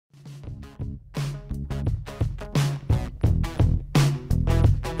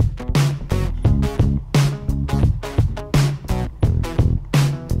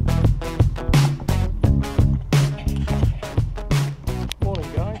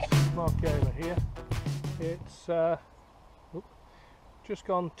It's just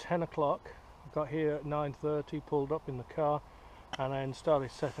gone 10 o'clock. I got here at 9:30, pulled up in the car, and then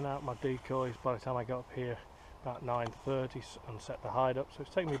started setting out my decoys by the time I got up here about 9:30 and set the hide up. So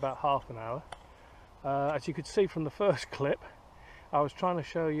it's taken me about half an hour. As you could see from the first clip, I was trying to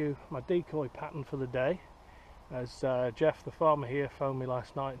show you my decoy pattern for the day, as Jeff the farmer here phoned me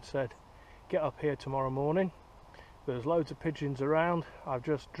last night and said get up here tomorrow morning. There's loads of pigeons around. I've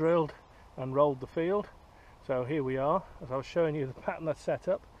just drilled and rolled the field, so here we are. As I was showing you the pattern I set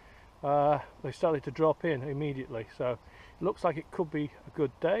up, they started to drop in immediately, so it looks like it could be a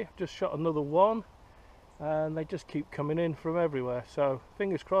good day. I've just shot another one and they just keep coming in from everywhere, so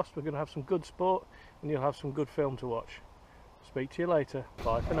fingers crossed we're going to have some good sport and you'll have some good film to watch. Speak to you later.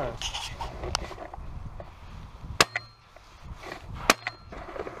 Bye for now.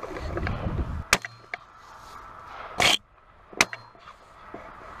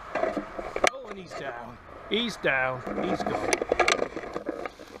 Oh, and he's down. He's down. He's gone.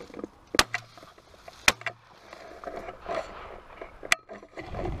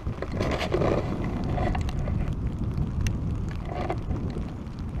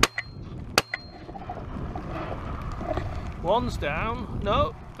 One's down.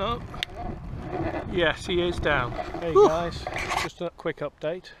 No. Yes, he is down. Hey guys, just a quick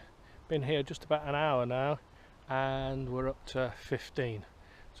update. Been here just about an hour now and we're up to 15.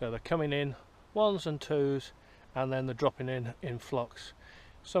 So they're coming in ones and twos and then they're dropping in flocks.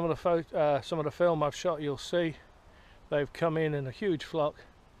 Some of the film I've shot, you'll see they've come in a huge flock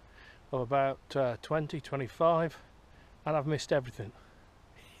of about 20-25 and I've missed everything.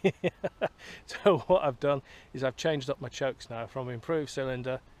 So what I've done is I've changed up my chokes now from improved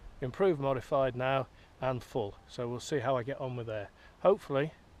cylinder, improved modified now, and full. So we'll see how I get on with there.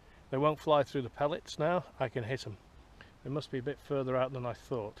 Hopefully they won't fly through the pellets now. I can hit them. They must be a bit further out than I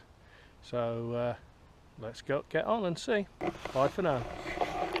thought. So let's get on and see. Bye for now.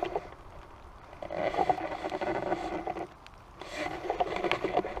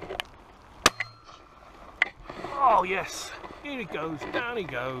 Oh yes, here he goes, down he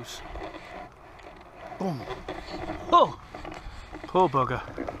goes. Boom. Oh, poor bugger.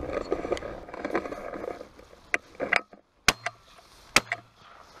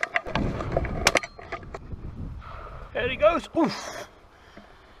 There he goes. Oof.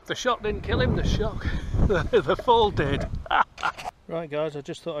 The shot didn't kill him, the shock. The fall did. Right guys, I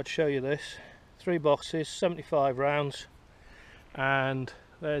just thought I'd show you this. 3 boxes, 75 rounds, and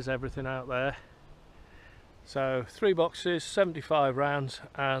there's everything out there. So 3 boxes, 75 rounds,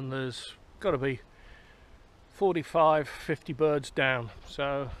 and there's got to be 45-50 birds down.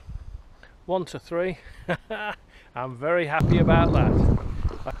 So 1 to 3. I'm very happy about that.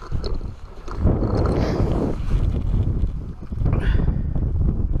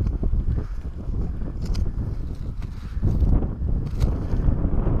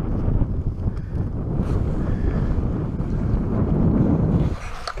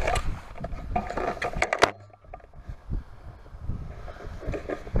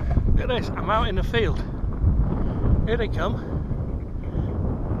 I'm out in the field. Here they come.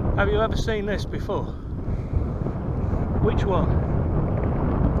 Have you ever seen this before? Which one?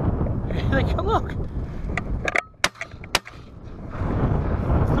 Here they come, look.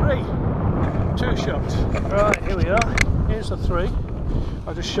 3. 2 shots. Right, here we are. Here's the 3.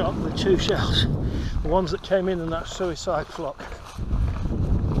 I just shot the 2 shells. The ones that came in that suicide flock.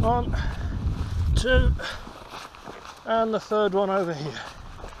 1, 2, and the 3rd one over here.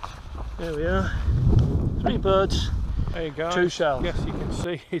 There we are, 3 birds, there you go. 2 shells. Yes, you can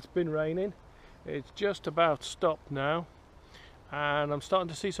see it's been raining. It's just about stopped now and I'm starting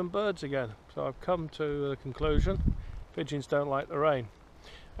to see some birds again. So I've come to the conclusion pigeons don't like the rain.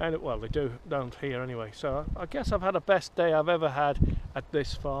 And well, they don't here anyway. So I guess I've had the best day I've ever had at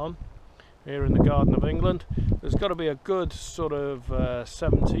this farm here in the Garden of England. There's got to be a good sort of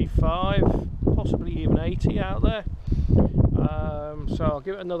 75, possibly even 80 out there. So I'll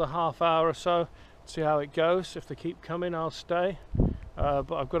give it another half hour or so, see how it goes. If they keep coming, I'll stay,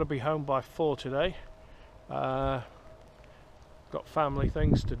 but I've got to be home by 4 today. Got family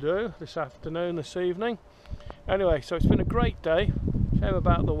things to do this afternoon, this evening. Anyway, so it's been a great day. Shame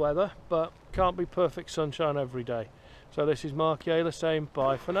about the weather, but can't be perfect sunshine every day. So this is Mark Yaler saying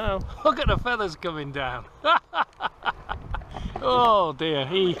bye for now. Look at the feathers coming down. Oh dear,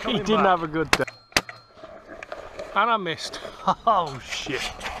 he didn't have a good day. And I missed. Oh shit.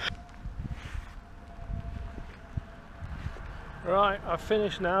 Right, I've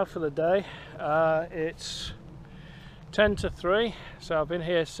finished now for the day. It's 10 to 3, so I've been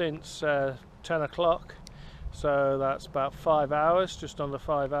here since 10 o'clock. So that's about 5 hours, just under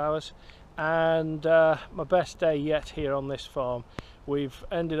 5 hours. and my best day yet here on this farm. We've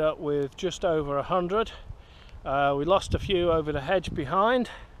ended up with just over 100. We lost a few over the hedge behind.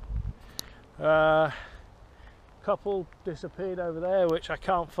 Couple disappeared over there, which I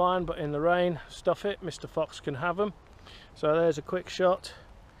can't find, but in the rain, stuff it, Mr. Fox can have them. So there's a quick shot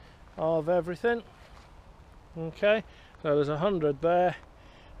of everything. Okay, so there's 100 there.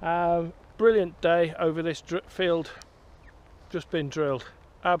 Brilliant day over this field, just been drilled.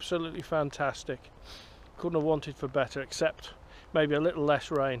 Absolutely fantastic. Couldn't have wanted for better, except maybe a little less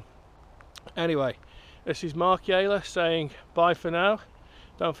rain. Anyway, this is Mark Yaler saying bye for now.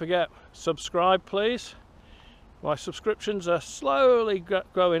 Don't forget, subscribe please. My subscriptions are slowly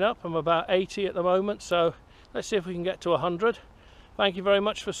growing up. I'm about 80 at the moment, so let's see if we can get to 100. Thank you very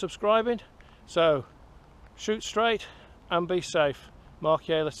much for subscribing. So shoot straight and be safe. Mark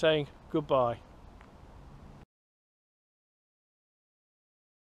Yaler saying goodbye.